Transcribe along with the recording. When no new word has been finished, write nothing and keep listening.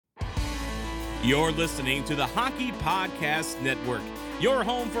You're listening to the Hockey Podcast Network, your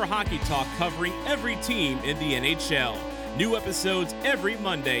home for hockey talk covering every team in the NHL. New episodes every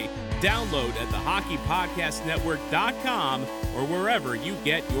Monday. Download at thehockeypodcastnetwork.com or wherever you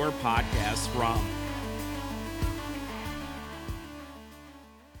get your podcasts from.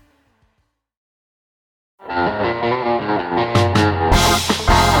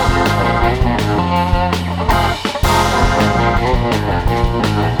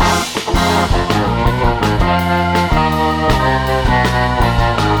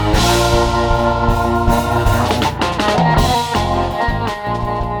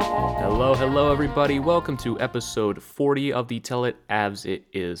 Hello everybody, welcome to episode 40 of the Tell It Avs It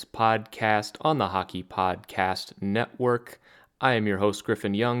Is podcast on the Hockey Podcast Network. I am your host,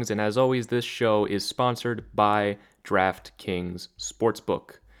 Griffin Youngs, and as always, this show is sponsored by DraftKings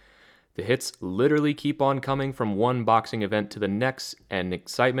Sportsbook. The hits literally keep on coming from one boxing event to the next, and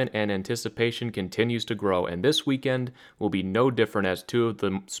excitement and anticipation continues to grow, and this weekend will be no different as two of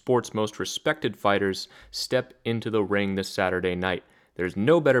the sport's most respected fighters step into the ring this Saturday night. There's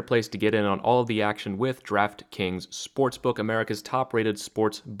no better place to get in on all of the action with DraftKings Sportsbook, America's top-rated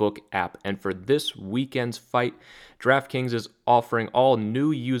sportsbook app. And for this weekend's fight, DraftKings is offering all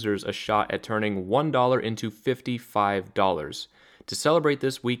new users a shot at turning $1 into $55. To celebrate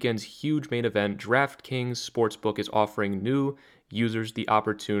this weekend's huge main event, DraftKings Sportsbook is offering new users the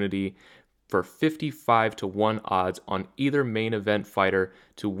opportunity for 55-1 odds on either main event fighter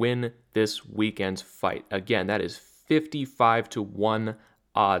to win this weekend's fight. Again, that is 55-1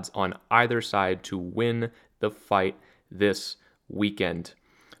 odds on either side to win the fight this weekend.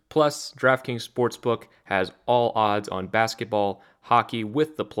 Plus, DraftKings Sportsbook has all odds on basketball, hockey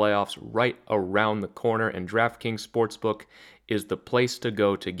with the playoffs right around the corner, and DraftKings Sportsbook is the place to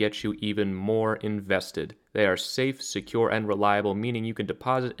go to get you even more invested. They are safe, secure, and reliable, meaning you can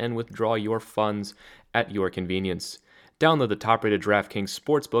deposit and withdraw your funds at your convenience. Download the top-rated DraftKings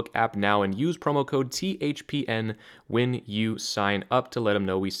Sportsbook app now and use promo code THPN when you sign up to let them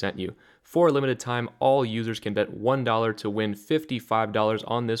know we sent you. For a limited time, all users can bet $1 to win $55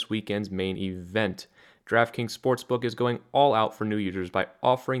 on this weekend's main event. DraftKings Sportsbook is going all out for new users by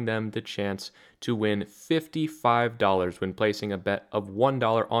offering them the chance to win $55 when placing a bet of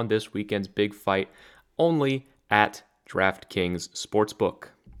 $1 on this weekend's big fight only at DraftKings Sportsbook.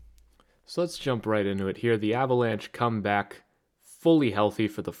 So let's jump right into it here. The Avalanche come back fully healthy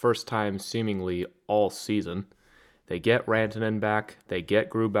for the first time seemingly all season. They get Rantanen back, they get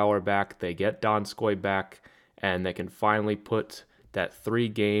Grubauer back, they get Donskoy back, and they can finally put that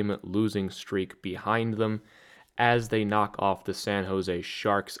 3-game losing streak behind them as they knock off the San Jose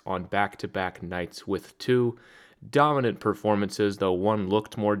Sharks on back-to-back nights with two dominant performances, though one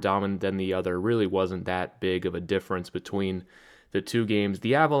looked more dominant than the other. Really wasn't that big of a difference between the two games.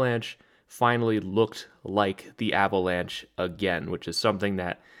 The Avalanche finally looked like the Avalanche again, which is something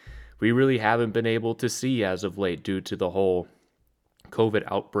that we really haven't been able to see as of late due to the whole COVID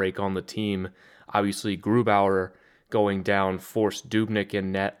outbreak on the team. Obviously, Grubauer going down forced Dubnyk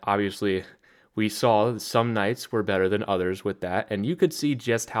in net. Obviously, we saw some nights were better than others with that, and you could see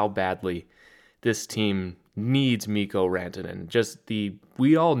just how badly this team needs Mikko Rantanen.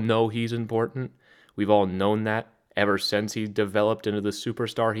 We all know he's important. We've all known that ever since he developed into the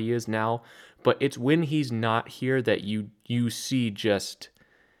superstar he is now. But it's when he's not here that you see just,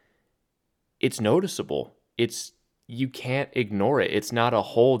 it's noticeable. You can't ignore it. It's not a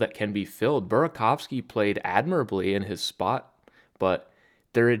hole that can be filled. Burakovsky played admirably in his spot, but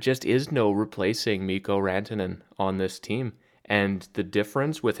there just is no replacing Mikko Rantanen on this team. And the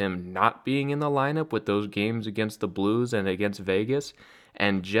difference with him not being in the lineup with those games against the Blues and against Vegas,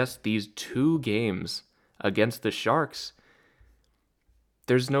 and just these two games against the Sharks,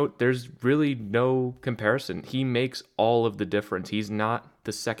 there's really no comparison. He makes all of the difference. He's not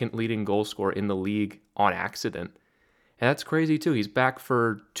the second leading goal scorer in the league on accident. And that's crazy too. He's back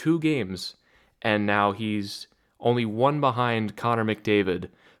for 2 games, and now he's only one behind Connor McDavid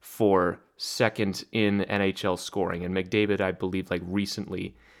for second in NHL scoring. And McDavid, I believe,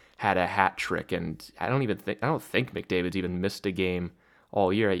 recently had a hat trick, and I don't think McDavid's even missed a game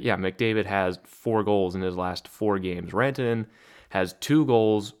all year. Yeah, McDavid has 4 goals in his last 4 games. Rantanen has 2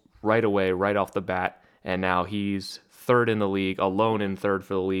 goals right away, right off the bat, and now he's third in the league, alone in third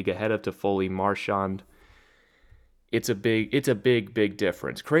for the league, ahead of Toffoli, Marchand. It's a big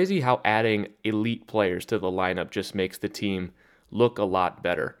difference. Crazy how adding elite players to the lineup just makes the team look a lot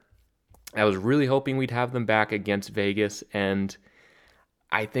better. I was really hoping we'd have them back against Vegas, and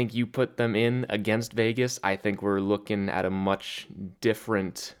I think you put them in against Vegas, I think we're looking at a much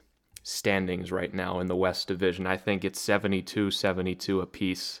different standings right now in the West Division. I think it's 72-72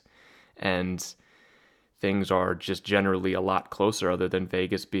 apiece. and things are just generally a lot closer other than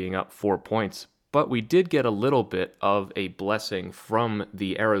Vegas being up 4 points. But we did get a little bit of a blessing from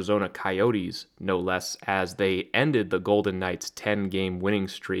the Arizona Coyotes, no less, as they ended the Golden Knights' 10-game winning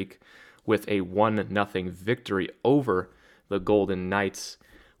streak with a 1-0 victory over the Golden Knights,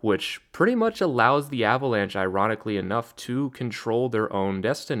 which pretty much allows the Avalanche, ironically enough, to control their own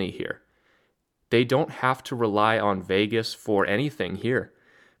destiny here. They don't have to rely on Vegas for anything here,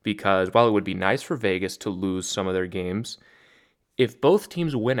 because while it would be nice for Vegas to lose some of their games, if both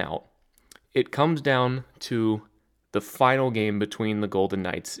teams win out, it comes down to the final game between the Golden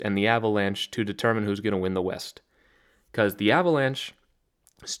Knights and the Avalanche to determine who's going to win the West. Because the Avalanche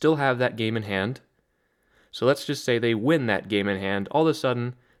still have that game in hand. So let's just say they win that game in hand. All of a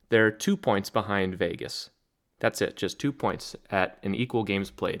sudden, they're 2 points behind Vegas. That's it, just 2 points at an equal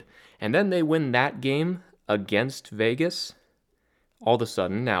games played. And then they win that game against Vegas. All of a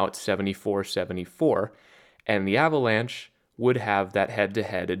sudden, now it's 74-74. And the Avalanche would have that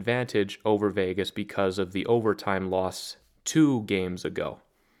head-to-head advantage over Vegas because of the overtime loss 2 games ago.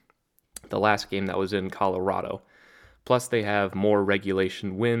 The last game that was in Colorado. Plus, they have more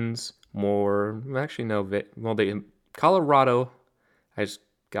regulation wins, Colorado, I just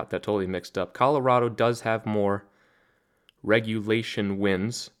got that totally mixed up. Colorado does have more regulation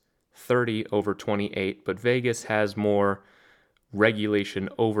wins, 30 over 28, but Vegas has more regulation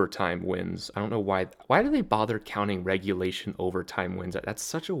overtime wins. I don't know why. Why do they bother counting regulation overtime wins? That's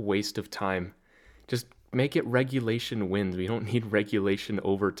such a waste of time. Just make it regulation wins. We don't need regulation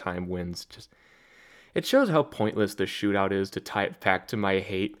overtime wins. It shows how pointless the shootout is to tie it back to my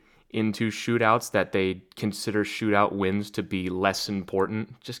hate into shootouts, that they consider shootout wins to be less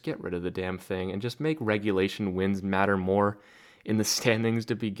important. Just get rid of the damn thing and just make regulation wins matter more in the standings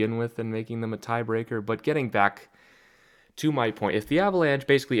to begin with than making them a tiebreaker. But getting back to my point, if the Avalanche,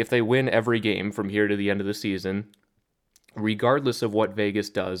 if they win every game from here to the end of the season, regardless of what Vegas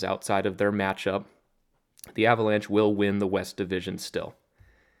does outside of their matchup, the Avalanche will win the West Division still.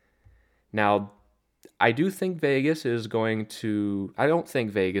 Now, I don't think Vegas is going to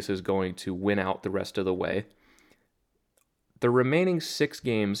win out the rest of the way. The remaining 6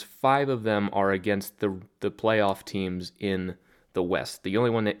 games, 5 of them are against the playoff teams in the West. The only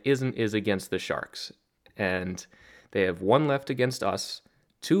one that isn't is against the Sharks. And they have 1 left against us,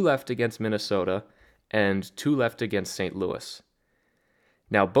 2 left against Minnesota, and 2 left against St. Louis.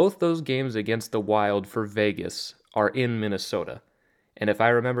 Now, both those games against the Wild for Vegas are in Minnesota. And if I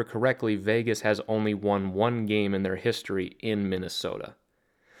remember correctly, Vegas has only won 1 game in their history in Minnesota.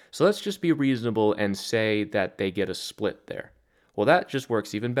 So let's just be reasonable and say that they get a split there. Well, that just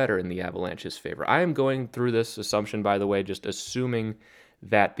works even better in the Avalanche's favor. I am going through this assumption, by the way, just assuming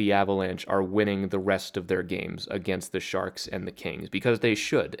that the Avalanche are winning the rest of their games against the Sharks and the Kings, because they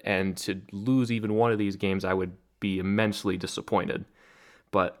should. And to lose even one of these games, I would be immensely disappointed.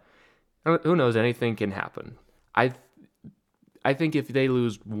 But who knows? Anything can happen. I think if they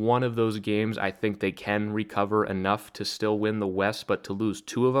lose one of those games, I think they can recover enough to still win the West, but to lose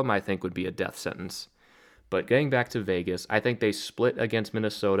 2 of them, I think would be a death sentence. But getting back to Vegas, I think they split against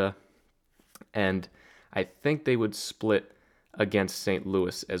Minnesota, and I think they would split against St.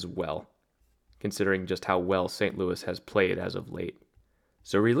 Louis as well, considering just how well St. Louis has played as of late.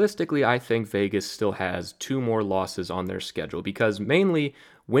 So realistically, I think Vegas still has 2 more losses on their schedule, because mainly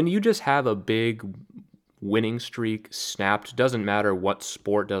when you just have a big winning streak snapped, doesn't matter what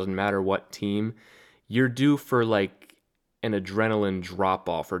sport, doesn't matter what team, you're due for like an adrenaline drop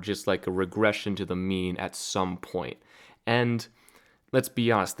off or just like a regression to the mean at some point. And let's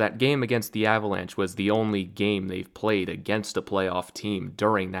be honest, that game against the Avalanche was the only game they've played against a playoff team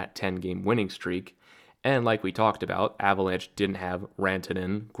during that 10-game winning streak. And like we talked about, Avalanche didn't have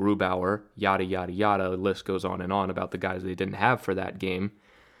Rantanen, Grubauer, yada, yada, yada. The list goes on and on about the guys they didn't have for that game.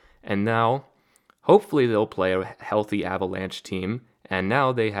 And now, hopefully they'll play a healthy Avalanche team. And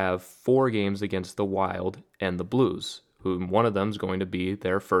now they have 4 games against the Wild and the Blues, who one of them is going to be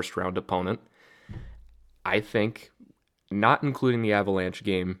their first-round opponent. I think, not including the Avalanche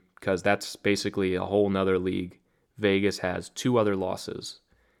game, because that's basically a whole nother league, Vegas has 2 other losses.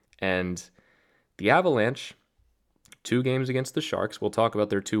 And the Avalanche, 2 games against the Sharks. We'll talk about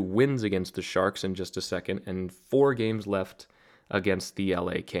their 2 wins against the Sharks in just a second. And 4 games left against the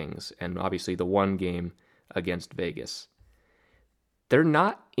LA Kings. And obviously the 1 game against Vegas. They're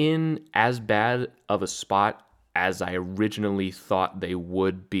not in as bad of a spot as I originally thought they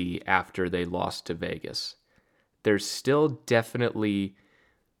would be after they lost to Vegas. There's still definitely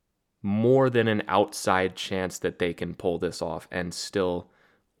more than an outside chance that they can pull this off and still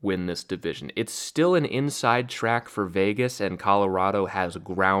win this division. It's still an inside track for Vegas, and Colorado has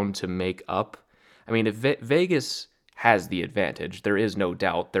ground to make up. I mean, if Vegas has the advantage, there is no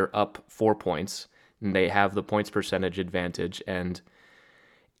doubt. They're up 4 points, and they have the points percentage advantage, and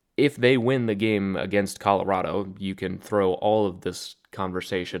if they win the game against Colorado, you can throw all of this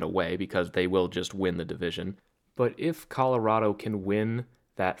conversation away because they will just win the division. But if Colorado can win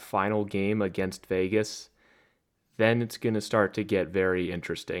that final game against Vegas, then it's going to start to get very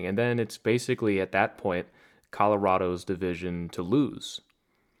interesting. And then it's basically at that point Colorado's division to lose.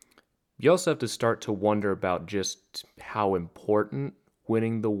 You also have to start to wonder about just how important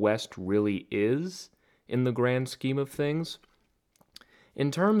winning the West really is in the grand scheme of things. In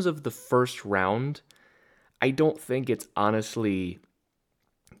terms of the first round, I don't think it's honestly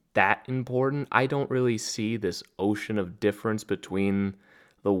that important. I don't really see this ocean of difference between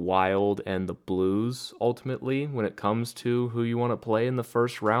the Wild and the Blues ultimately when it comes to who you want to play in the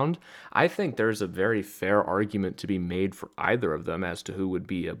first round. I think there's a very fair argument to be made for either of them as to who would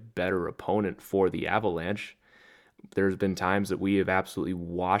be a better opponent for the Avalanche. There's been times that we have absolutely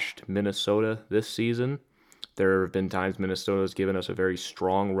washed Minnesota this season. There have been times Minnesota has given us a very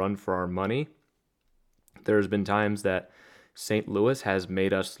strong run for our money. There's been times that St. Louis has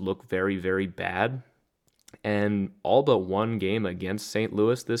made us look very, very bad. And all but one game against St.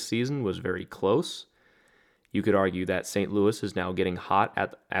 Louis this season was very close. You could argue that St. Louis is now getting hot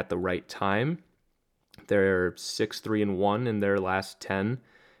at the right time. They're 6-3-1 in their last 10.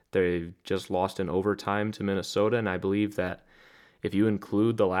 They just lost in overtime to Minnesota, and I believe that if you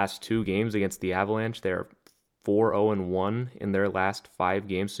include the last 2 games against the Avalanche, they're 4-0-1 in their last 5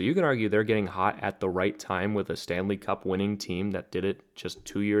 games. So you can argue they're getting hot at the right time with a Stanley Cup winning team that did it just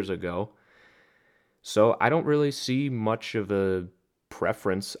 2 years ago. So I don't really see much of a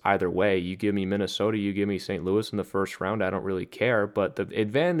preference either way. You give me Minnesota, you give me St. Louis in the first round, I don't really care. But the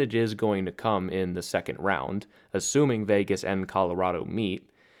advantage is going to come in the second round, assuming Vegas and Colorado meet.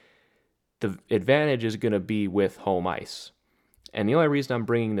 The advantage is going to be with home ice. And the only reason I'm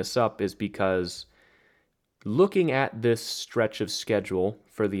bringing this up is because looking at this stretch of schedule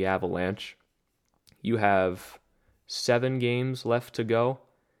for the Avalanche, you have 7 games left to go.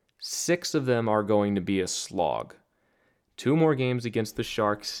 6 of them are going to be a slog. 2 more games against the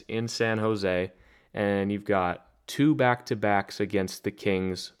Sharks in San Jose, and you've got 2 back-to-backs against the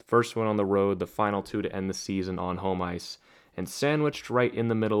Kings. The first one on the road, the final 2 to end the season on home ice. And sandwiched right in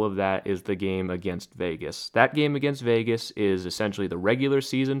the middle of that is the game against Vegas. That game against Vegas is essentially the regular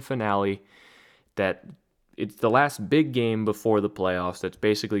season finale. That it's the last big game before the playoffs that's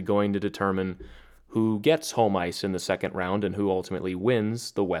basically going to determine who gets home ice in the second round and who ultimately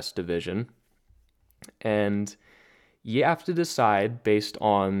wins the West Division. And you have to decide based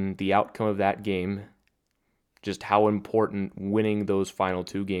on the outcome of that game just how important winning those final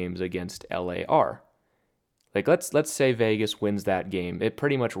 2 games against LA are. Like let's say Vegas wins that game. It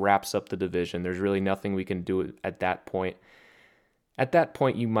pretty much wraps up the division. There's really nothing we can do at that point. At that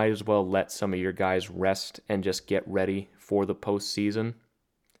point, you might as well let some of your guys rest and just get ready for the postseason.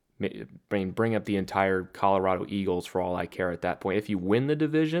 Bring up the entire Colorado Eagles for all I care at that point. If you win the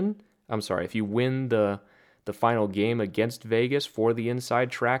division, if you win the final game against Vegas for the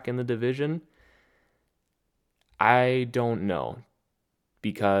inside track in the division, I don't know.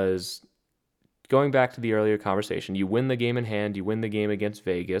 Because going back to the earlier conversation, you win the game in hand, you win the game against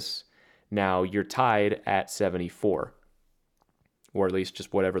Vegas, now you're tied at 74. Or at least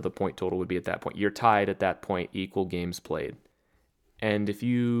just whatever the point total would be at that point. You're tied at that point, equal games played. And if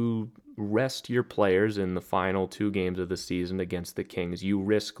you rest your players in the final 2 games of the season against the Kings, you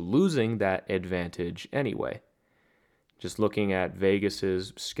risk losing that advantage anyway. Just looking at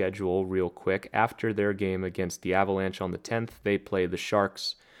Vegas's schedule real quick, after their game against the Avalanche on the 10th, they play the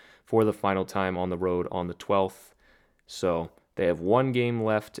Sharks for the final time on the road on the 12th. So they have 1 game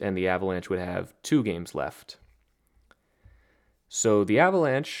left, and the Avalanche would have 2 games left. So the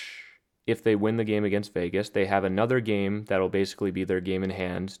Avalanche, if they win the game against Vegas, they have another game that'll basically be their game in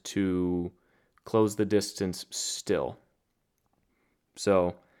hand to close the distance still.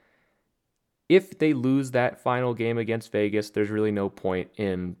 So if they lose that final game against Vegas, there's really no point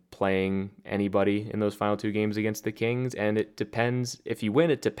in playing anybody in those final 2 games against the Kings. And it depends, if you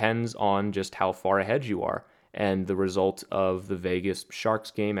win, it depends on just how far ahead you are and the result of the Vegas Sharks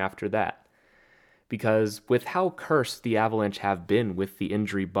game after that. Because with how cursed the Avalanche have been with the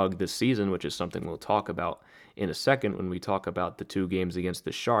injury bug this season, which is something we'll talk about in a second when we talk about the 2 games against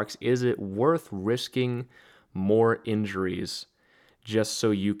the Sharks, is it worth risking more injuries just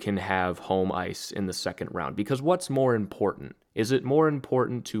so you can have home ice in the second round? Because what's more important? Is it more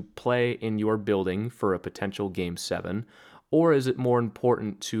important to play in your building for a potential Game 7, Or is it more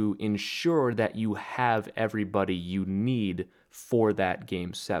important to ensure that you have everybody you need for that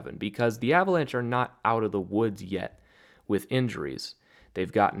Game 7? Because the Avalanche are not out of the woods yet with injuries.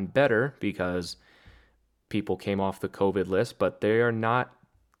 They've gotten better because people came off the COVID list, but they are not,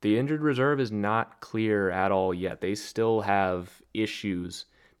 the injured reserve is not clear at all yet. They still have issues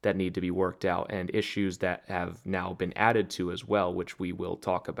that need to be worked out and issues that have now been added to as well, which we will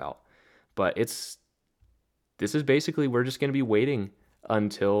talk about. But this is basically, we're just going to be waiting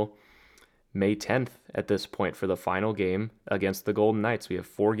until May 10th at this point for the final game against the Golden Knights. We have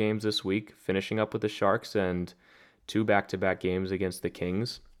 4 games this week, finishing up with the Sharks and 2 back-to-back games against the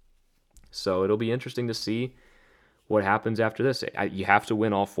Kings. So it'll be interesting to see what happens after this. You have to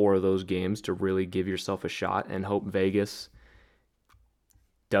win all 4 of those games to really give yourself a shot and hope Vegas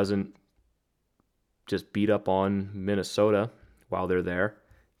doesn't just beat up on Minnesota while they're there,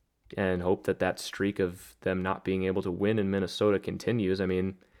 and hope that streak of them not being able to win in Minnesota continues. I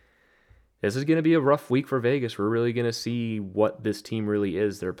mean, this is going to be a rough week for Vegas. We're really going to see what this team really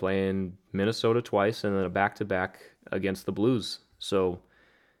is. They're playing Minnesota twice and then a back-to-back against the Blues. So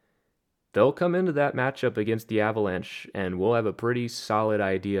they'll come into that matchup against the Avalanche, and we'll have a pretty solid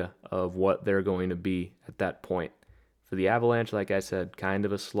idea of what they're going to be at that point. For the Avalanche, like I said, kind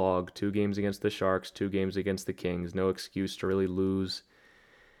of a slog. 2 games against the Sharks, 2 games against the Kings. No excuse to really lose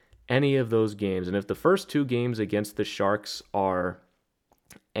any of those games. And if the first 2 games against the Sharks are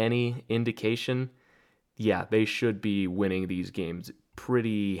any indication, yeah, they should be winning these games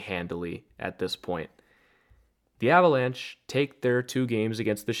pretty handily at this point. The Avalanche take their 2 games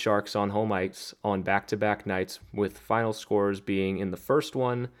against the Sharks on home ice on back-to-back nights, with final scores being in the first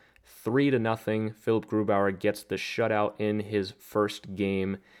one, 3-0. Philip Grubauer gets the shutout in his first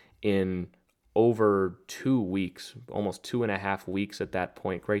game in over 2 weeks, almost 2.5 weeks at that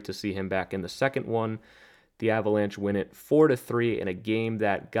point. Great to see him back in the second one. The Avalanche win it 4-3 in a game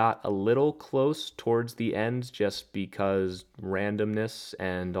that got a little close towards the end just because randomness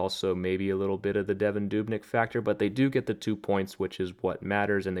and also maybe a little bit of the Devan Dubnyk factor, but they do get the 2 points, which is what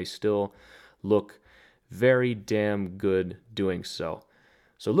matters, and they still look very damn good doing so.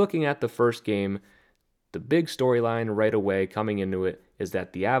 So looking at the first game, the big storyline right away coming into it is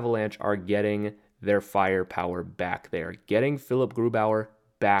that the Avalanche are getting their firepower back. They are getting Philip Grubauer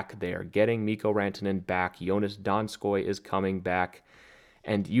back. They are getting Mikko Rantanen back. Jonas Donskoi is coming back.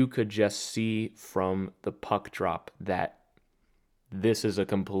 And you could just see from the puck drop that this is a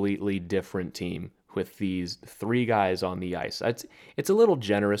completely different team with these 3 guys on the ice. It's a little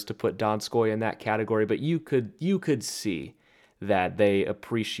generous to put Donskoi in that category, but you could see that they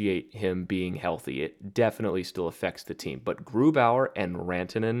appreciate him being healthy. It definitely still affects the team. But Grubauer and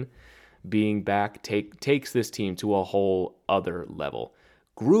Rantanen being back takes this team to a whole other level.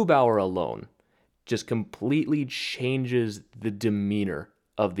 Grubauer alone just completely changes the demeanor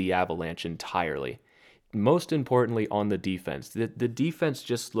of the Avalanche entirely. Most importantly on the defense. The defense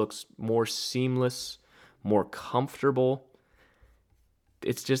just looks more seamless, more comfortable.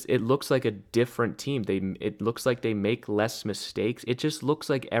 It looks like a different team. It looks like they make less mistakes. It just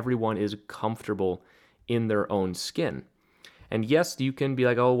looks like everyone is comfortable in their own skin. And yes, you can be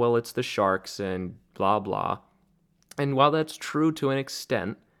like, oh, well, it's the Sharks and blah, blah. And while that's true to an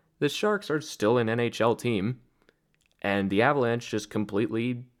extent, the Sharks are still an NHL team, and the Avalanche just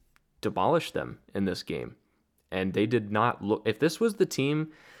completely demolished them in this game. And they did not look... If this was the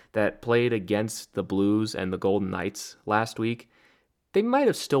team that played against the Blues and the Golden Knights last week, they might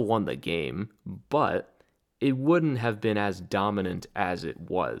have still won the game, but it wouldn't have been as dominant as it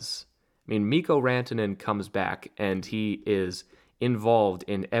was. I mean, Mikko Rantanen comes back, and he is involved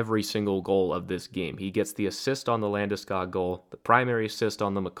in every single goal of this game. He gets the assist on the Landeskog goal, the primary assist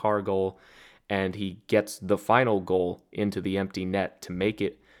on the Makar goal, and he gets the final goal into the empty net to make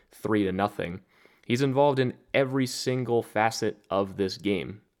it 3-0. He's involved in every single facet of this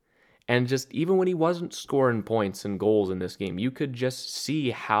game. And just even when he wasn't scoring points and goals in this game, you could just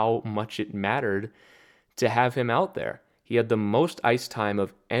see how much it mattered to have him out there. He had the most ice time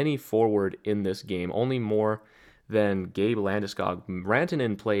of any forward in this game, only more than Gabe Landeskog.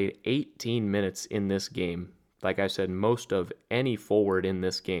 Rantanen played 18 minutes in this game. Like I said, most of any forward in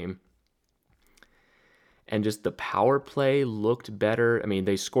this game. And just the power play looked better. I mean,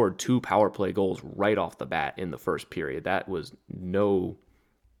 they scored 2 power play goals right off the bat in the first period. That was no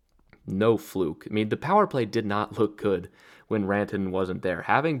fluke. I mean, the power play did not look good when Rantanen wasn't there.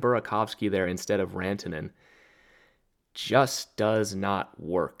 Having Burakovsky there instead of Rantanen just does not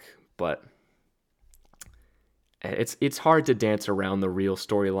work. But it's hard to dance around the real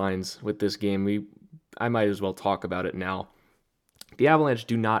storylines with this game. I might as well talk about it now. the Avalanche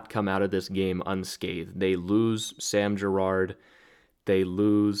do not come out of this game unscathed. They lose Sam Girard, they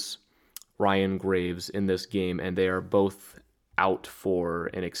lose Ryan Graves in this game, and they are both out for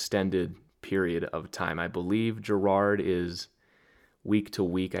an extended period of time. I believe Girard is week to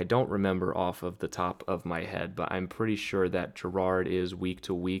week. I don't remember off of the top of my head, but I'm pretty sure that Girard is week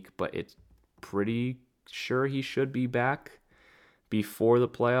to week, but it's pretty sure he should be back before the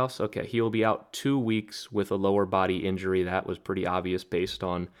playoffs. Okay, he will be out 2 weeks with a lower body injury. That was pretty obvious based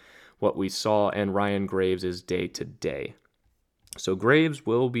on what we saw, and Ryan Graves is day to day. So Girard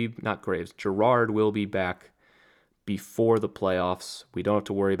will be back before the playoffs. We don't have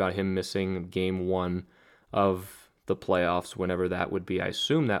to worry about him missing game 1 of the playoffs, whenever that would be. I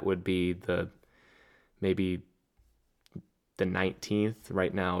assume that would be maybe the 19th.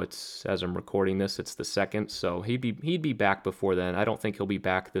 Right now, it's, as I'm recording this, it's the 2nd, so he'd be back before then. I don't think he'll be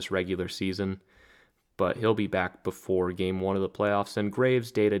back this regular season, but he'll be back before game 1 of the playoffs. And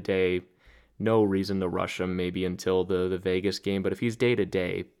Graves day to day, no reason to rush him maybe until the Vegas game, but if he's day to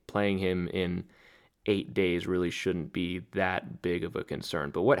day, playing him in 8 days really shouldn't be that big of a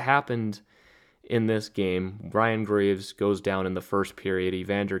concern. But what happened in this game, Ryan Graves goes down in the first period.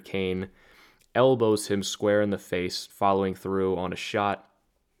 Evander Kane elbows him square in the face, following through on a shot.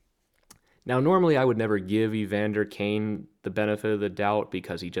 Now, normally I would never give Evander Kane the benefit of the doubt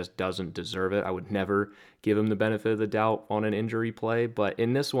because he just doesn't deserve it. I would never give him the benefit of the doubt on an injury play. But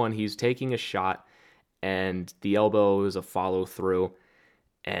in this one, he's taking a shot, and the elbow is a follow-through.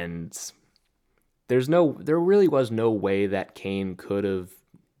 And there really was no way that Kane could have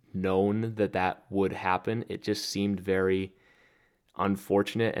known that would happen. It just seemed very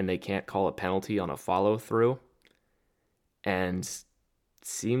unfortunate, and they can't call a penalty on a follow-through. And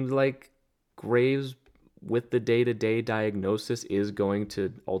seemed like Graves, with the day-to-day diagnosis, is going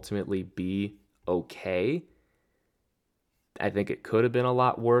to ultimately be okay. I think it could have been a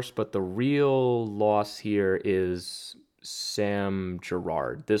lot worse, but the real loss here is Sam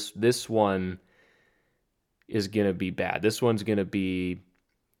Girard. This one is going to be bad. This one's going to be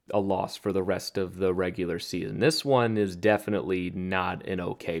a loss for the rest of the regular season. This one is definitely not an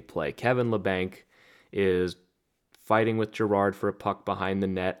okay play. Kevin Labanc is fighting with Girard for a puck behind the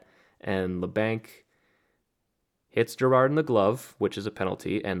net, and Labanc hits Girard in the glove, which is a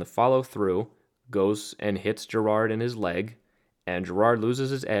penalty, and the follow-through goes and hits Girard in his leg, and Girard loses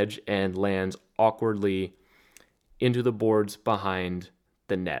his edge and lands awkwardly into the boards behind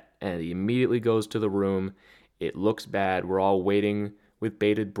the net, and he immediately goes to the room. It looks bad. We're all waiting with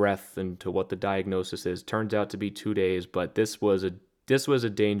bated breath into what the diagnosis is. Turns out to be 2 days, but this was a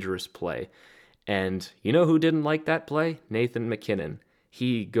dangerous play. And you know who didn't like that play? Nathan MacKinnon.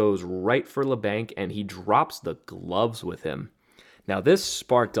 He goes right for Labanc, and he drops the gloves with him. Now, this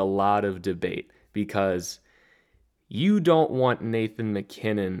sparked a lot of debate because you don't want Nathan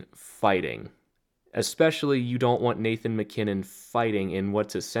MacKinnon fighting. Especially, you don't want Nathan MacKinnon fighting in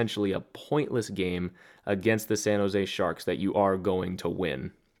what's essentially a pointless game against the San Jose Sharks that you are going to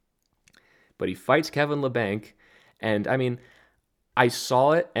win. But he fights Kevin Labanc, and I mean, I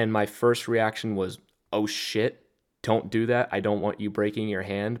saw it, and my first reaction was, oh shit, don't do that. I don't want you breaking your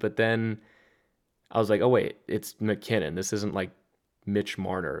hand. But then I was like, oh wait, it's MacKinnon. This isn't like Mitch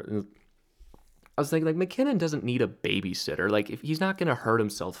Marner. I was thinking, like, MacKinnon doesn't need a babysitter. Like, if he's not going to hurt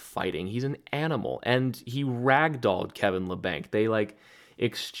himself fighting, he's an animal. And he ragdolled Kevin Labanc. They, like,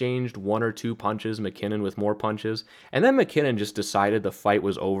 exchanged 1 or 2 punches, MacKinnon with more punches. And then MacKinnon just decided the fight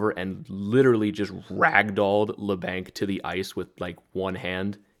was over and literally just ragdolled Labanc to the ice with, like, one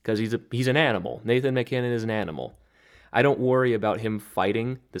hand. Because he's an animal. Nathan MacKinnon is an animal. I don't worry about him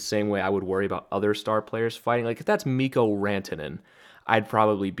fighting the same way I would worry about other star players fighting. Like, if that's Mikko Rantanen, I'd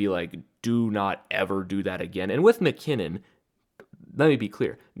probably be like, do not ever do that again. And with MacKinnon, let me be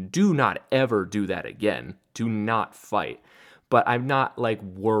clear, do not ever do that again. Do not fight. But I'm not, like,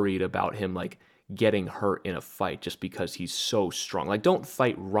 worried about him, like, getting hurt in a fight just because he's so strong. Like, don't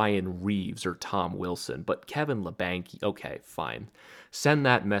fight Ryan Reeves or Tom Wilson. But Kevin Labanc, okay, fine. Send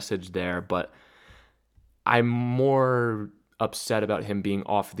that message there, but I'm more upset about him being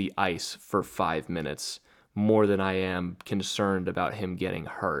off the ice for 5 minutes more than I am concerned about him getting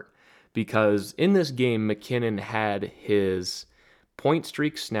hurt. Because in this game, MacKinnon had his point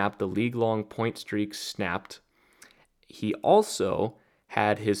streak snapped, the league-long point streak snapped. He also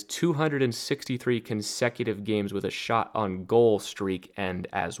had his 263 consecutive games with a shot on goal streak end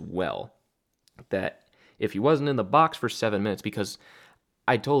as well. That if he wasn't in the box for 7 minutes, because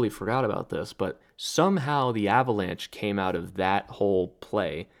I totally forgot about this, but somehow the Avalanche came out of that whole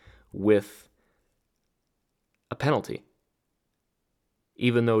play with a penalty.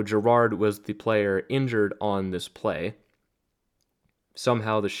 Even though Girard was the player injured on this play,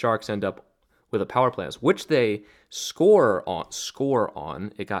 somehow the Sharks end up with a power play, which they score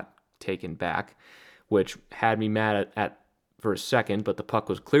on. It got taken back, which had me mad at for a second, but the puck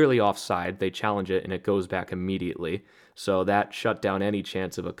was clearly offside. They challenge it, and it goes back immediately. So that shut down any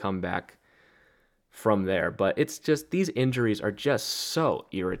chance of a comeback from there. But it's just, these injuries are just so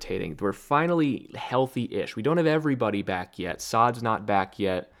irritating. We're finally healthy-ish. We don't have everybody back yet. Saad's not back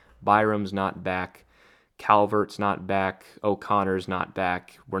yet. Byram's not back. Calvert's not back. O'Connor's not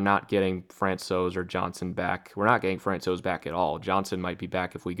back. We're not getting Francouz or Johnson back. We're not getting Francouz back at all. Johnson might be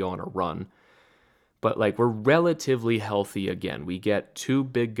back if we go on a run. But we're relatively healthy again. We get 2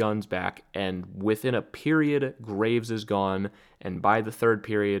 big guns back, and within a period, Graves is gone, and by the third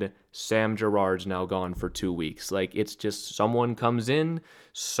period, Sam Girard's now gone for 2 weeks. It's just someone comes in,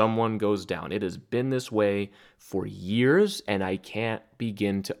 someone goes down. It has been this way for years, and I can't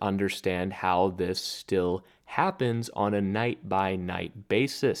begin to understand how this still happens on a night-by-night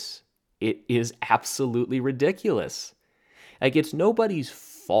basis. It is absolutely ridiculous. It's nobody's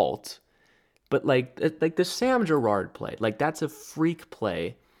fault. But the Sam Girard play, that's a freak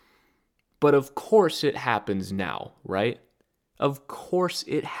play. But of course it happens now, right? Of course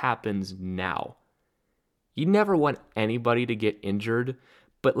it happens now. You never want anybody to get injured,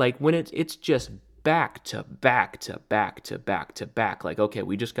 but when it's just back to back to back to back to back. Okay,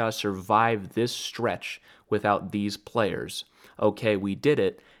 we just gotta survive this stretch without these players. Okay, we did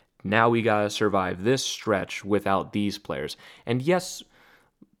it. Now we gotta survive this stretch without these players. And yes,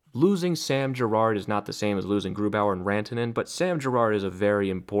 losing Sam Girard is not the same as losing Grubauer and Rantanen, but Sam Girard is a very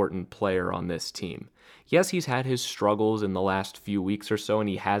important player on this team. Yes, he's had his struggles in the last few weeks or so, and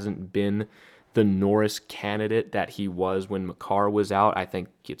he hasn't been the Norris candidate that he was when Makar was out. I think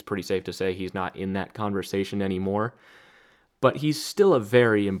it's pretty safe to say he's not in that conversation anymore. But he's still a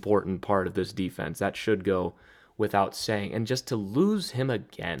very important part of this defense. That should go without saying. And just to lose him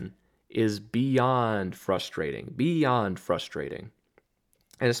again is beyond frustrating. Beyond frustrating.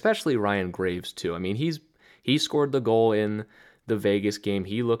 And especially Ryan Graves, too. I mean, he scored the goal in the Vegas game.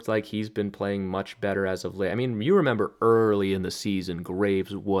 He looked like he's been playing much better as of late. I mean, you remember early in the season,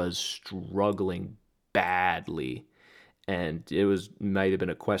 Graves was struggling badly. And might have been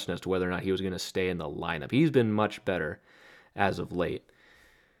a question as to whether or not he was going to stay in the lineup. He's been much better as of late.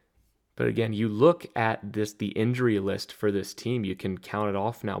 But again, you look at the injury list for this team, you can count it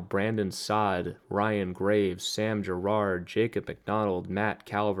off now. Brandon Saad, Ryan Graves, Sam Girard, Jacob McDonald, Matt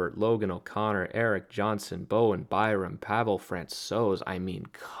Calvert, Logan O'Connor, Eric Johnson, Bowen Byram, Pavel Francouz. I mean,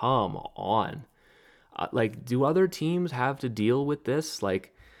 come on. Do other teams have to deal with this?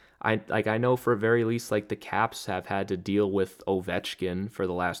 I know for very least, the Caps have had to deal with Ovechkin for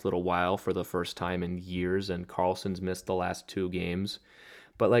the last little while for the first time in years, and Karlsson's missed the last 2 games.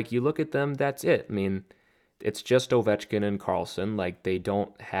 But you look at them, that's it. I mean, it's just Ovechkin and Karlsson. They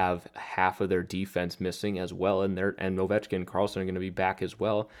don't have half of their defense missing as well, and Ovechkin and Karlsson are going to be back as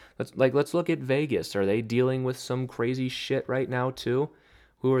well. Let's look at Vegas. Are they dealing with some crazy shit right now too?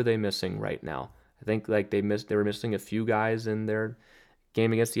 Who are they missing right now? I think they were missing a few guys in their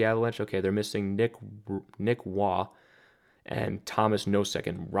game against the Avalanche. Okay, they're missing Nick Waugh and Thomas Nosek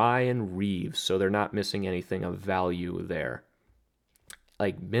and Ryan Reeves, so they're not missing anything of value there.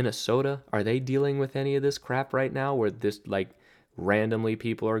 Minnesota, are they dealing with any of this crap right now where randomly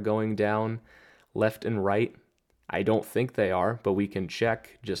people are going down left and right? I don't think they are, but we can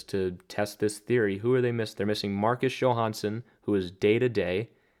check just to test this theory. Who are they missing? They're missing Marcus Johansson, who is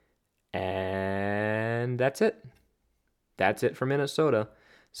day-to-day, and that's it. That's it for Minnesota.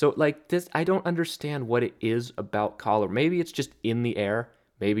 So, this, I don't understand what it is about Colorado. Maybe it's just in the air.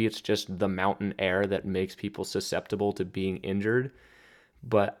 Maybe it's just the mountain air that makes people susceptible to being injured.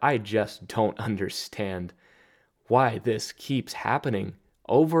 But I just don't understand why this keeps happening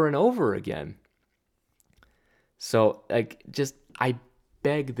over and over again. So, I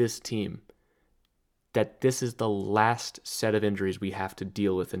beg this team that this is the last set of injuries we have to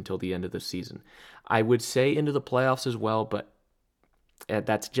deal with until the end of the season. I would say into the playoffs as well, but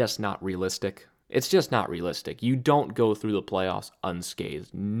that's just not realistic. It's just not realistic. You don't go through the playoffs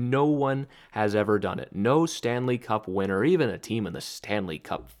unscathed. No one has ever done it. No Stanley Cup winner, even a team in the Stanley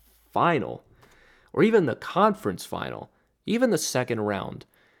Cup final, or even the conference final, even the second round,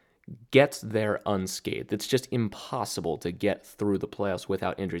 gets there unscathed. It's just impossible to get through the playoffs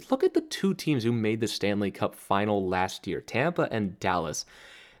without injuries. Look at the 2 teams who made the Stanley Cup final last year, Tampa and Dallas.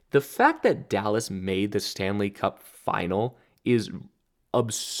 The fact that Dallas made the Stanley Cup final is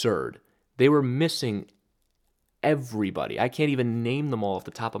absurd. They were missing everybody. I can't even name them all off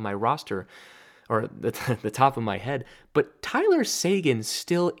the top of my roster or the top of my head. But Tyler Seguin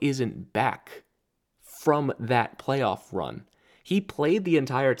still isn't back from that playoff run. He played the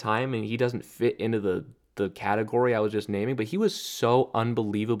entire time, and he doesn't fit into the category I was just naming, but he was so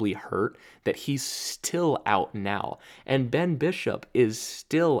unbelievably hurt that he's still out now. And Ben Bishop is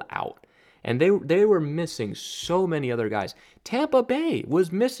still out. And they were missing so many other guys. Tampa Bay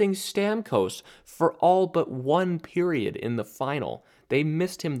was missing Stamkos for all but one period in the final. They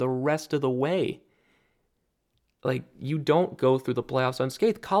missed him the rest of the way. Like, you don't go through the playoffs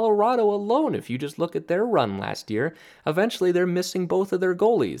unscathed. Colorado alone, if you just look at their run last year, eventually they're missing both of their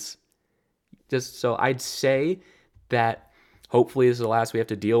goalies. Just so I'd say that hopefully this is the last we have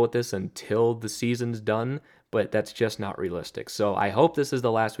to deal with this until the season's done, but that's just not realistic. So I hope this is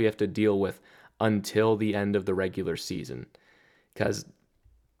the last we have to deal with until the end of the regular season. Because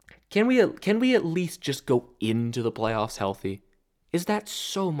can we at least just go into the playoffs healthy? Is that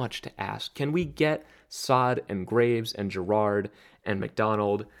so much to ask? Can we get Saad and Graves and Girard and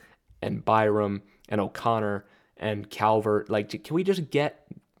McDonald and Byram and O'Connor and Calvert? Like, can we just get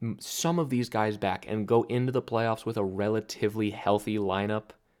some of these guys back and go into the playoffs with a relatively healthy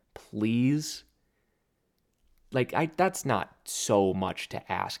lineup, please? Like, that's not so much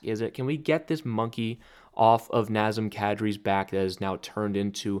to ask, is it? Can we get this monkey off of Nazem Kadri's back that has now turned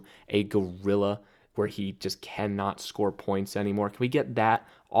into a gorilla where he just cannot score points anymore? Can we get that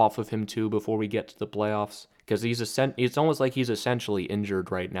off of him too before we get to the playoffs? Because it's almost like he's essentially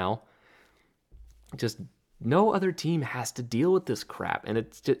injured right now. Just no other team has to deal with this crap, and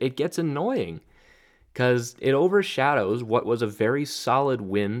it gets annoying because it overshadows what was a very solid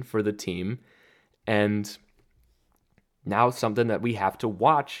win for the team, and now something that we have to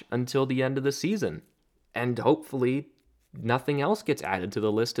watch until the end of the season. And hopefully nothing else gets added to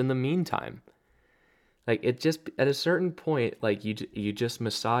the list in the meantime. Like, it just, at a certain point, like, you just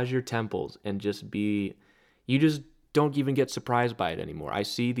massage your temples and you just don't even get surprised by it anymore. I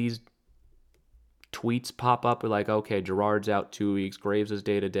see these tweets pop up like, okay, Girard's out 2 weeks, Graves is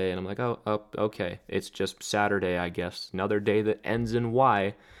day-to-day, and I'm like, oh, okay, it's just Saturday, I guess. Another day that ends in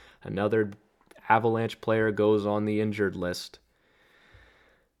Y. Another Avalanche player goes on the injured list.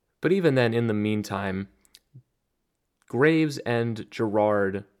 But even then, in the meantime, Graves and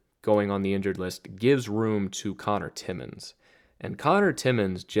Girard going on the injured list gives room to Connor Timmins. And Connor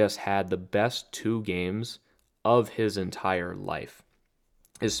Timmins just had the best 2 games of his entire life,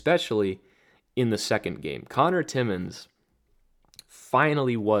 especially in the second game. Connor Timmins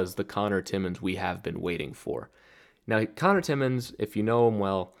finally was the Connor Timmins we have been waiting for. Now, Connor Timmins, if you know him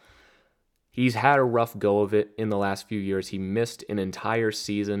well, he's had a rough go of it in the last few years. He missed an entire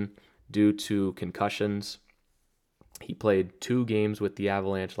season due to concussions. He played 2 games with the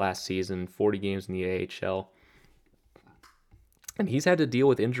Avalanche last season, 40 games in the AHL. And he's had to deal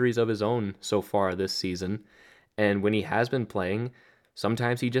with injuries of his own so far this season. And when he has been playing,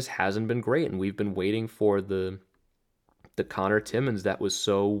 sometimes he just hasn't been great. And we've been waiting for the Connor Timmins that was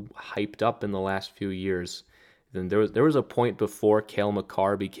so hyped up in the last few years. And there was a point before Cale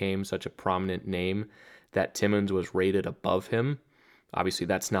Makar became such a prominent name that Timmins was rated above him. Obviously,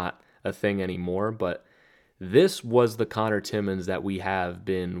 that's not a thing anymore, but this was the Connor Timmins that we have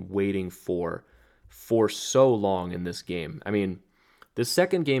been waiting for so long in this game. I mean, the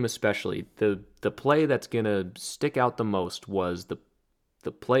second game especially, the play that's going to stick out the most was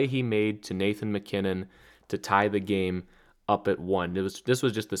the play he made to Nathan MacKinnon to tie the game up at 1. This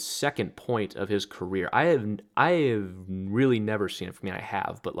was just the second point of his career. I have really never seen it. I mean, I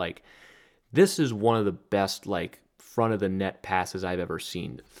have, but like, this is one of the best like front of the net passes I've ever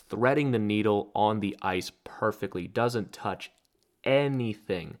seen. Threading the needle on the ice perfectly, doesn't touch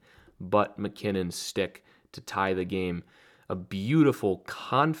anything but McKinnon's stick to tie the game. A beautiful,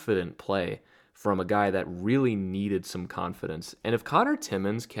 confident play from a guy that really needed some confidence. And if Connor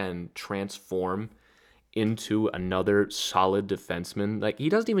Timmins can transform into another solid defenseman, like, he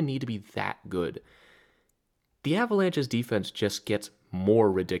doesn't even need to be that good. The Avalanche's defense just gets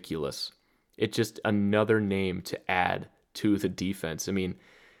more ridiculous. It's just another name to add to the defense. I mean,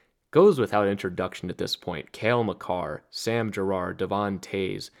 goes without introduction at this point. Cale Makar, Sam Girard, Devon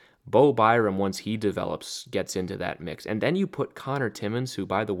Toews, Bo Byram, once he develops, gets into that mix. And then you put Connor Timmins, who,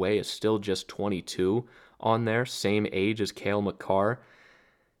 by the way, is still just 22, on there, same age as Cale Makar.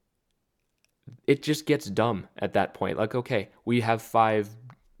 It just gets dumb at that point. Like, okay, we have 5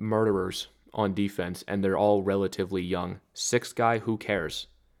 murderers on defense, and they're all relatively young. 6th guy, who cares?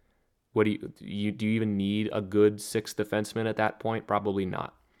 What do you even need a good 6th defenseman at that point? Probably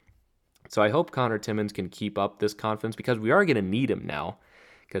not. So I hope Connor Timmins can keep up this confidence, because we are going to need him now.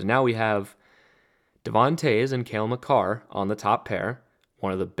 Because now we have Devon Toews and Cale Makar on the top pair,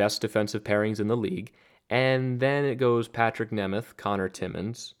 one of the best defensive pairings in the league. And then it goes Patrick Nemeth, Connor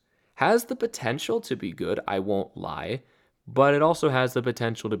Timmins. Has the potential to be good, I won't lie. but it also has the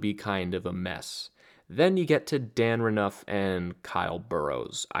potential to be kind of a mess. Then you get to Dan Renouf and Kyle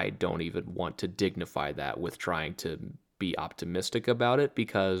Burrows. I don't even want to dignify that with trying to be optimistic about it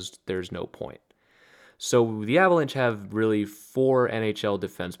because there's no point. So the Avalanche have really 4 NHL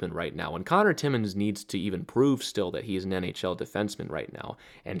defensemen right now, and Connor Timmins needs to even prove still that he's an NHL defenseman right now,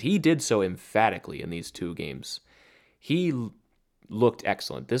 and he did so emphatically in these 2 games. He looked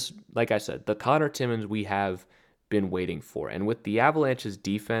excellent. This, like I said, the Connor Timmins we have been waiting for, and with the Avalanche's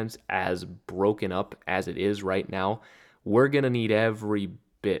defense as broken up as it is right now, we're going to need every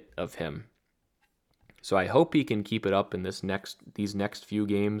bit of him. So I hope he can keep it up in these next few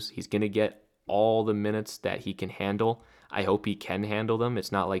games. He's going to get all the minutes that he can handle. I hope he can handle them.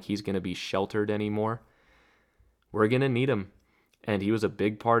 It's not like he's going to be sheltered anymore. We're going to need him. And he was a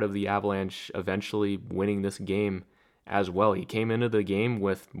big part of the Avalanche eventually winning this game as well. He came into the game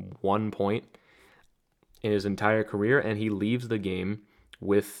with 1 point in his entire career, and he leaves the game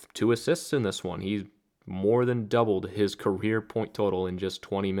with 2 assists in this one. He more than doubled his career point total in just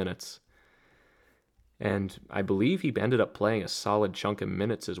 20 minutes. And I believe he ended up playing a solid chunk of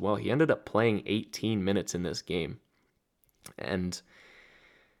minutes as well. He ended up playing 18 minutes in this game. And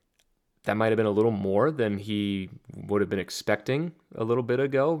that might have been a little more than he would have been expecting a little bit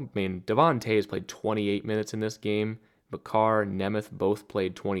ago. I mean, Devon Toews played 28 minutes in this game. Makar, Nemeth both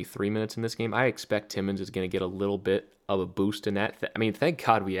played 23 minutes in this game. I expect Timmins is going to get a little bit of a boost in that. I mean, thank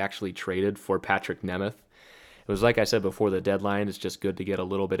God we actually traded for Patrick Nemeth. It was like I said before the deadline, it's just good to get a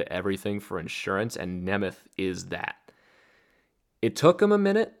little bit of everything for insurance, and Nemeth is that. It took him a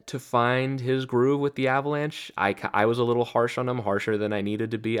minute to find his groove with the Avalanche. I was a little harsh on him, harsher than I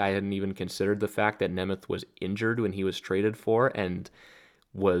needed to be. I hadn't even considered the fact that Nemeth was injured when he was traded for and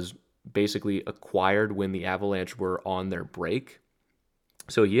was basically acquired when the Avalanche were on their break.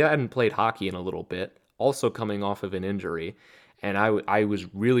 So he hadn't played hockey in a little bit, also coming off of an injury. And I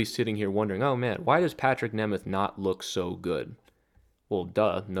was really sitting here wondering, oh man, why does Patrick Nemeth not look so good? Well,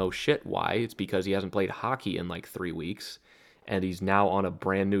 duh, no shit why. It's because he hasn't played hockey in like 3 weeks, and he's now on a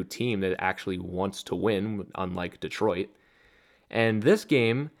brand new team that actually wants to win, unlike Detroit. And this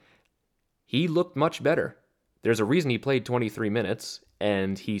game, he looked much better. There's a reason he played 23 minutes,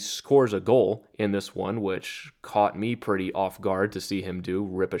 and he scores a goal in this one, which caught me pretty off guard to see him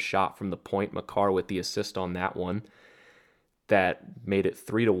rip a shot from the point. Makar with the assist on that one. That made it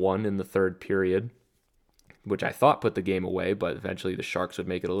 3-1 in the third period, which I thought put the game away, but eventually the Sharks would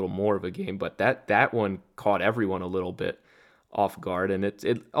make it a little more of a game. But that one caught everyone a little bit off guard, and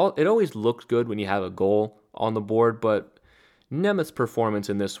it always looks good when you have a goal on the board, but Nemeth's performance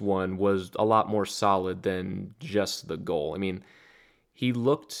in this one was a lot more solid than just the goal. I mean, he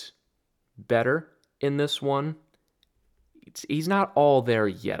looked better in this one. He's not all there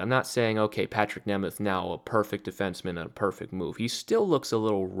yet. I'm not saying, okay, Patrick Nemeth now a perfect defenseman and a perfect move. He still looks a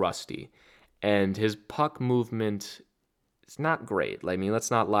little rusty, and his puck movement is not great. I mean,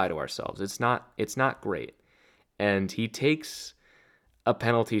 let's not lie to ourselves. It's not great. And he takes a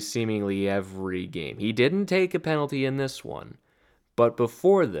penalty seemingly every game. He didn't take a penalty in this one, but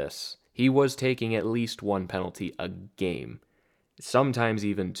before this, he was taking at least 1 penalty a game. Sometimes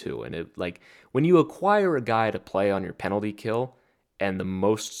even 2. And when you acquire a guy to play on your penalty kill, and the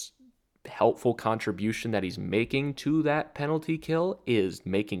most helpful contribution that he's making to that penalty kill is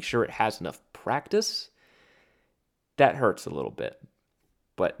making sure it has enough practice, that hurts a little bit.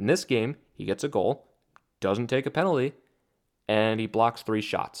 But in this game, he gets a goal, doesn't take a penalty, and he blocks 3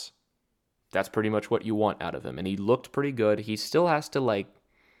 shots. That's pretty much what you want out of him. And he looked pretty good. He still has to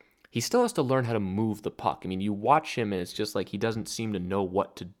learn how to move the puck. I mean, you watch him and it's just like he doesn't seem to know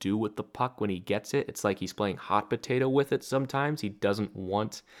what to do with the puck when he gets it. It's like he's playing hot potato with it sometimes. He doesn't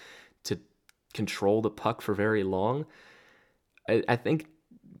want to control the puck for very long. I think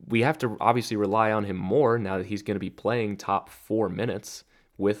we have to obviously rely on him more now that he's going to be playing top 4 minutes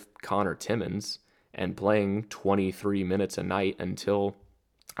with Connor Timmins and playing 23 minutes a night until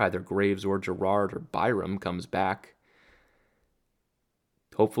either Graves or Girard or Byram comes back.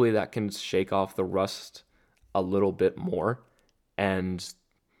 Hopefully that can shake off the rust a little bit more, and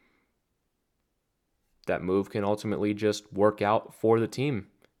that move can ultimately just work out for the team,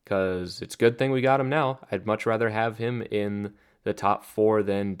 because it's a good thing we got him now. I'd much rather have him in the top 4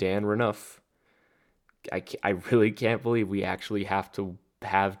 than Dan Renouf. I really can't believe we actually have to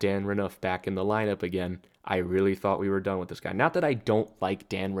have Dan Renouf back in the lineup again. I really thought we were done with this guy. Not that I don't like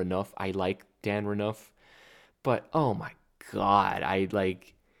Dan Renouf. I like Dan Renouf. But, oh my God,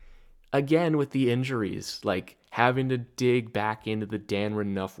 again with the injuries, having to dig back into the Dan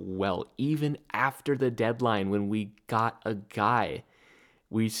Renouf well, even after the deadline when we got a guy,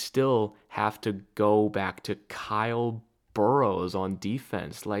 we still have to go back to Kyle Burrows on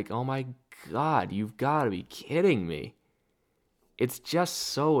defense. Like, oh my God, you've got to be kidding me. It's just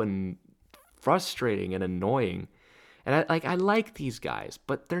so frustrating and annoying. And I like these guys,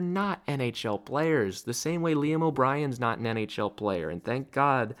 but they're not NHL players. The same way Liam O'Brien's not an NHL player. And thank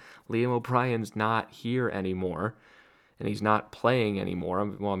God Liam O'Brien's not here anymore. And he's not playing anymore.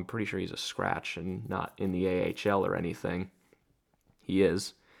 I'm pretty sure he's a scratch and not in the AHL or anything. He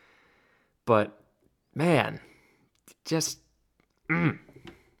is. But, man, just... I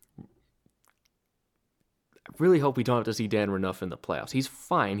really hope we don't have to see Dan Renouf in the playoffs. He's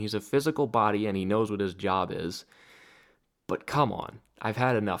fine. He's a physical body, and he knows what his job is. But come on. I've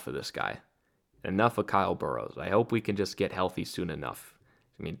had enough of this guy. Enough of Kyle Burrows. I hope we can just get healthy soon enough.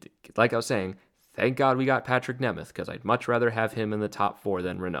 I mean, like I was saying, thank God we got Patrick Nemeth, because I'd much rather have him in the top 4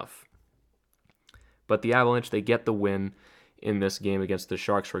 than Renouf. But the Avalanche, they get the win in this game against the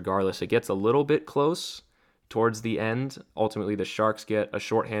Sharks regardless. It gets a little bit close towards the end. Ultimately, the Sharks get a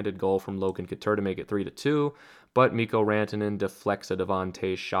shorthanded goal from Logan Couture to make it 3-2, but Mikko Rantanen deflects a Devon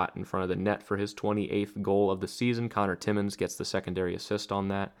Toews shot in front of the net for his 28th goal of the season. Connor Timmins gets the secondary assist on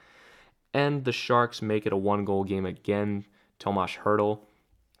that. And the Sharks make it a 1-goal game again. Tomas Hertl.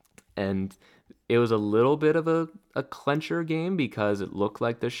 And it was a little bit of a clincher game because it looked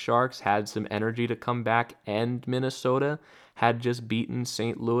like the Sharks had some energy to come back, and Minnesota had just beaten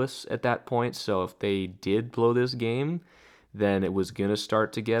St. Louis at that point. So if they did blow this game, then it was going to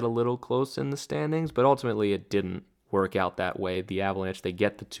start to get a little close in the standings. But ultimately, it didn't work out that way. The Avalanche, they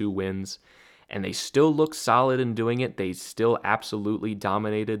get the 2 wins, and they still look solid in doing it. They still absolutely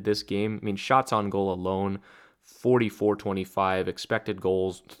dominated this game. I mean, shots on goal alone, 44-25, expected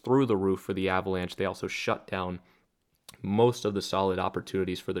goals through the roof for the Avalanche. They also shut down most of the solid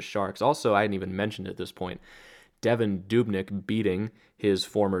opportunities for the Sharks. Also, I hadn't even mentioned at this point, Devan Dubnyk beating his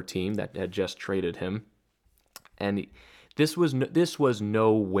former team that had just traded him. And this was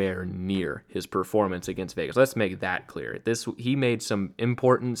nowhere near his performance against Vegas. Let's make that clear. He made some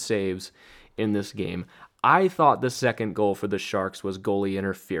important saves in this game. I thought the second goal for the Sharks was goalie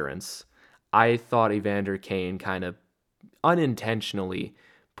interference. I thought Evander Kane kind of unintentionally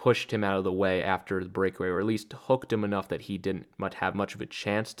pushed him out of the way after the breakaway, or at least hooked him enough that he didn't have much of a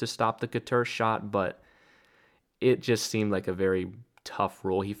chance to stop the Couture shot, but it just seemed like a very tough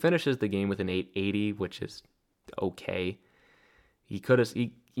rule. He finishes the game with an 880, which is okay. He could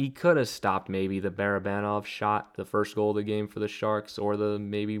have stopped maybe the Barabanov shot, the first goal of the game for the Sharks, or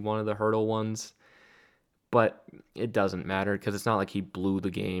maybe one of the Hertl ones. But it doesn't matter because it's not like he blew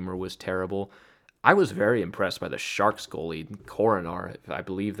the game or was terrible. I was very impressed by the Sharks goalie, Coronar. I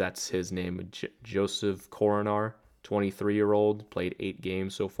believe that's his name, Joseph Coronar, 23-year-old, played 8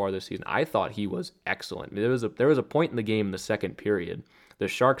 games so far this season. I thought he was excellent. There was a point in the game in the second period. The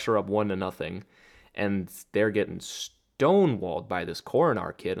Sharks are up 1-0, and they're getting stonewalled by this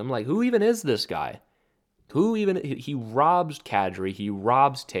Coronar kid. I'm like, who even is this guy? He robs Kadri, he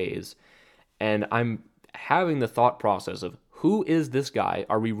robs Toews, and I'm having the thought process of, who is this guy?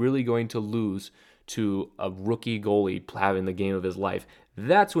 Are we really going to lose to a rookie goalie having the game of his life?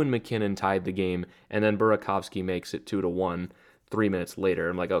 That's when McKinnon tied the game, and then Burakovsky makes it 2-1 3 minutes later.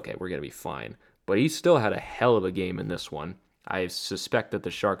 I'm like, okay, we're going to be fine. But he still had a hell of a game in this one. I suspect that the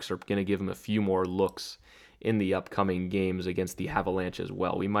Sharks are going to give him a few more looks in the upcoming games against the Avalanche as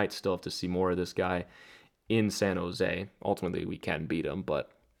well. We might still have to see more of this guy in San Jose. Ultimately, we can beat him,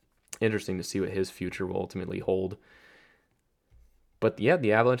 but interesting to see what his future will ultimately hold. But yeah,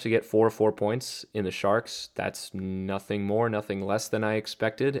 the Avalanche to get 4 points in the Sharks, that's nothing more, nothing less than I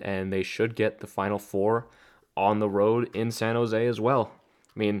expected, and they should get the final 4 on the road in San Jose as well.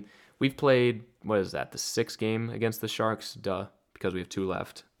 I mean, we've played, the 6th game against the Sharks? Because we have 2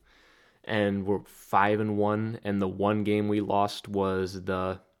 left. And we're 5-1, and the one game we lost was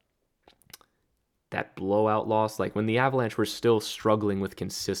that blowout loss, like when the Avalanche were still struggling with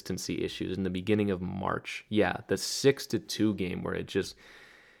consistency issues in the beginning of March. Yeah, the 6-2 game where it just,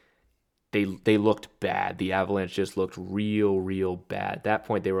 they looked bad. The Avalanche just looked real bad. At that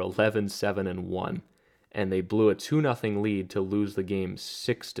point, they were 11-7-1, and they blew a 2-0 lead to lose the game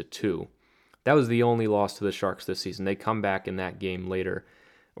 6-2. That was the only loss to the Sharks this season. They come back in that game later,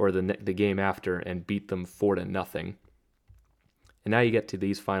 or the game after, and beat them 4-0. And now you get to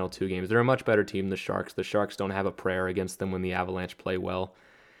these final 2 games. They're a much better team than the Sharks. The Sharks don't have a prayer against them when the Avalanche play well.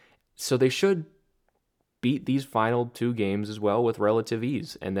 So they should beat these final 2 games as well with relative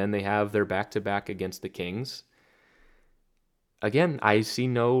ease. And then they have their back-to-back against the Kings. Again, I see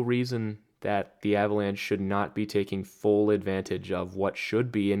no reason that the Avalanche should not be taking full advantage of what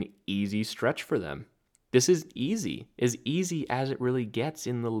should be an easy stretch for them. This is easy as it really gets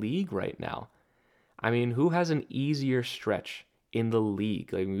in the league right now. I mean, who has an easier stretch in the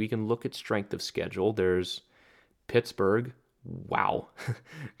league? Like, we can look at strength of schedule. There's Pittsburgh. Wow.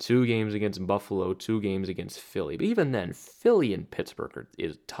 2 games against Buffalo, 2 games against Philly. But even then, Philly and Pittsburgh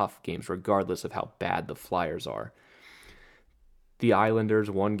is tough games regardless of how bad the Flyers are. The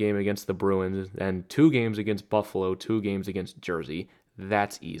Islanders, 1 game against the Bruins, and 2 games against Buffalo, 2 games against Jersey.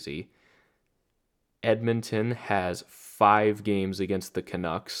 That's easy. Edmonton has 5 games against the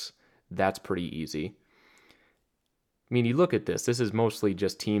Canucks. That's pretty easy. I mean, you look at this. This is mostly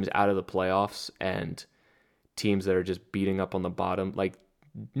just teams out of the playoffs and teams that are just beating up on the bottom. Like,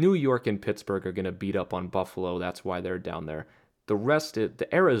 New York and Pittsburgh are going to beat up on Buffalo. That's why they're down there. The rest, the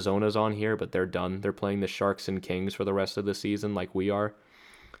Arizona's on here, but they're done. They're playing the Sharks and Kings for the rest of the season like we are.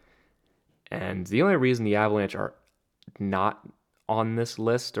 And the only reason the Avalanche are not on this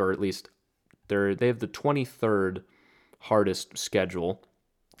list, or at least they have the 23rd hardest schedule.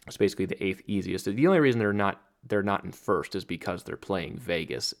 It's basically the 8th easiest. The only reason they're not in first is because they're playing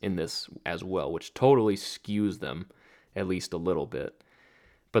Vegas in this as well, which totally skews them at least a little bit.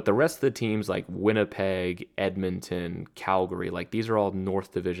 But the rest of the teams like Winnipeg, Edmonton, Calgary, like these are all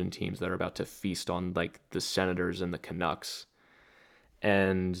North Division teams that are about to feast on like the Senators and the Canucks.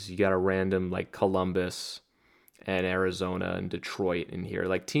 And you got a random like Columbus and Arizona and Detroit in here.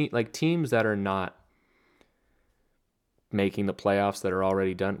 Like teams that are not making the playoffs that are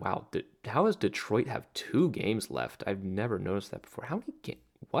already done. Wow, how does Detroit have 2 games left? I've never noticed that before. How many games?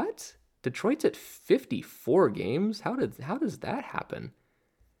 What? Detroit's at 54 games? How does that happen?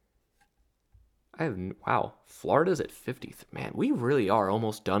 Wow, Florida's at 50. Man, we really are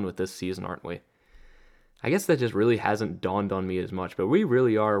almost done with this season, aren't we? I guess that just really hasn't dawned on me as much, but we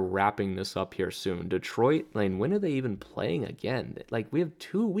really are wrapping this up here soon. Detroit, like, when are they even playing again? Like, we have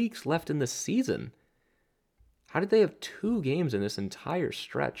 2 weeks left in the season. How did they have 2 games in this entire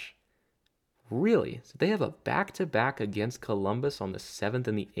stretch? Really? So they have a back-to-back against Columbus on the 7th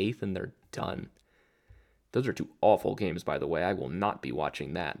and the 8th, and they're done. Those are 2 awful games, by the way. I will not be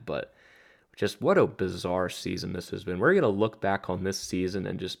watching that, but just what a bizarre season this has been. We're going to look back on this season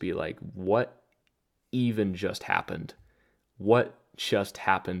and just be like, what even just happened? What just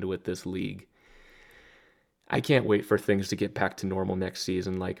happened with this league? I can't wait for things to get back to normal next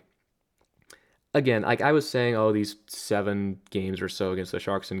season. Like, again, like I was saying, these 7 games or so against the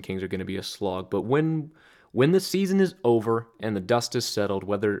Sharks and Kings are going to be a slog. But when the season is over and the dust is settled,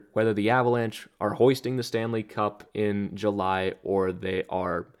 whether the Avalanche are hoisting the Stanley Cup in July or they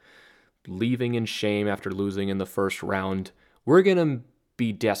are leaving in shame after losing in the first round, we're going to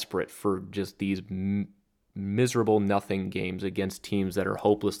be desperate for just these miserable nothing games against teams that are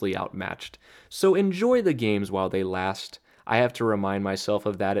hopelessly outmatched. So enjoy the games while they last. I have to remind myself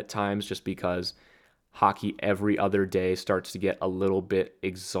of that at times just because hockey every other day starts to get a little bit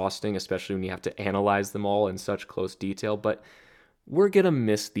exhausting, especially when you have to analyze them all in such close detail. But we're going to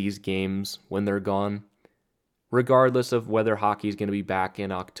miss these games when they're gone. Regardless of whether hockey is going to be back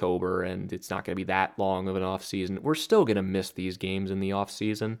in October and it's not going to be that long of an off season, we're still going to miss these games in the off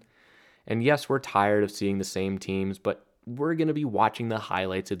season. And yes, we're tired of seeing the same teams, but we're going to be watching the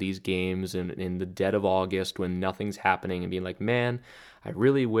highlights of these games in the dead of August when nothing's happening and being like, man, I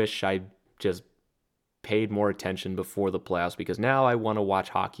really wish I just paid more attention before the playoffs because now I want to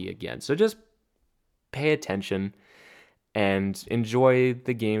watch hockey again. So just pay attention and enjoy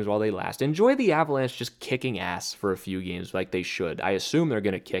the games while they last. Enjoy the Avalanche just kicking ass for a few games like they should. I assume they're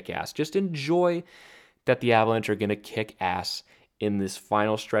going to kick ass. Just enjoy that the Avalanche are going to kick ass in this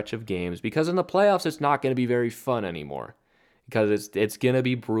final stretch of games because in the playoffs, it's not going to be very fun anymore because it's going to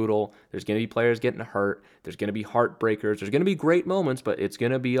be brutal. There's going to be players getting hurt. There's going to be heartbreakers. There's going to be great moments, but it's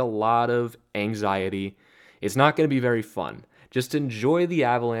going to be a lot of anxiety. It's not going to be very fun. Just enjoy the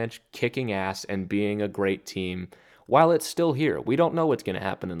Avalanche kicking ass and being a great team while it's still here. We don't know what's going to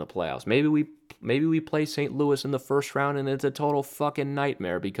happen in the playoffs. Maybe we play St. Louis in the first round and it's a total fucking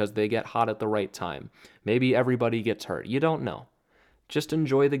nightmare because they get hot at the right time. Maybe everybody gets hurt. You don't know. Just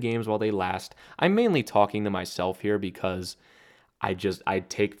enjoy the games while they last. I'm mainly talking to myself here because I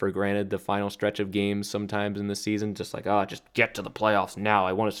take for granted the final stretch of games sometimes in the season. Just like, just get to the playoffs now.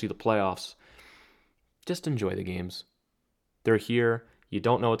 I want to see the playoffs. Just enjoy the games. They're here. You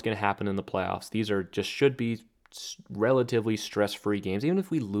don't know what's going to happen in the playoffs. These should be relatively stress-free games. Even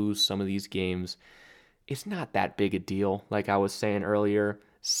if we lose some of these games, it's not that big a deal. Like I was saying earlier,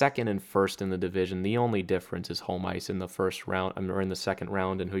 second and first in the division, the only difference is home ice in the first round or in the second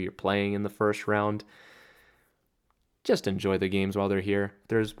round and who you're playing in the first round. Just enjoy the games while they're here.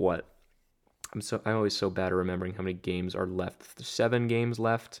 There's what? I'm always so bad at remembering how many games are left. 7 games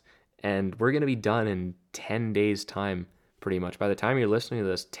left, and we're going to be done in 10 days' time. pretty much. By the time you're listening to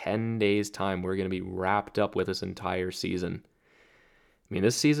this, 10 days time, we're going to be wrapped up with this entire season. I mean,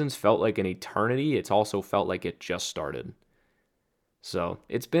 this season's felt like an eternity. It's also felt like it just started. So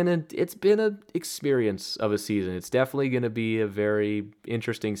it's been a experience of a season. It's definitely going to be a very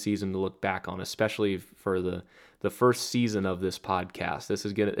interesting season to look back on, especially for the first season of this podcast. This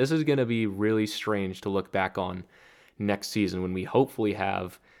is gonna be really strange to look back on next season when we hopefully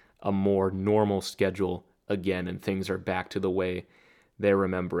have a more normal schedule again and things are back to the way they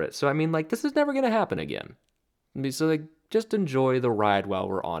remember it. So I mean, like, this is never gonna happen again. So like, just enjoy the ride while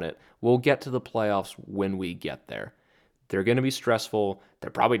we're on it. We'll get to the playoffs when we get there. They're going to be stressful. They're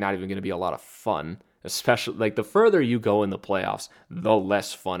probably not even going to be a lot of fun, especially like the further you go in the playoffs, the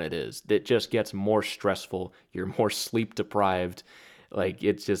less fun it is. It just gets more stressful. You're more sleep deprived. Like,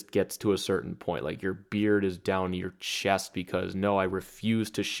 it just gets to a certain point. Like, your beard is down to your chest because, no, I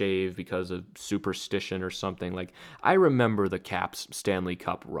refuse to shave because of superstition or something. Like, I remember the Caps Stanley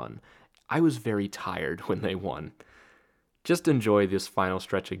Cup run. I was very tired when they won. Just enjoy this final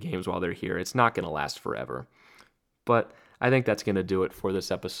stretch of games while they're here. It's not going to last forever. But I think that's going to do it for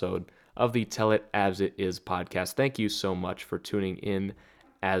this episode of the Tell It Avs It Is podcast. Thank you so much for tuning in.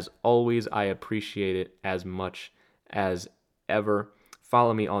 As always, I appreciate it as much as ever.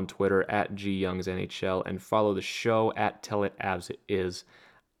 Follow me on Twitter at GYoungsNHL and follow the show at Tell It Avs It Is.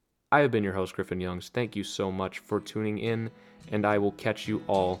 I have been your host, Griffin Youngs. Thank you so much for tuning in, and I will catch you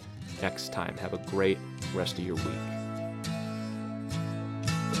all next time. Have a great rest of your week.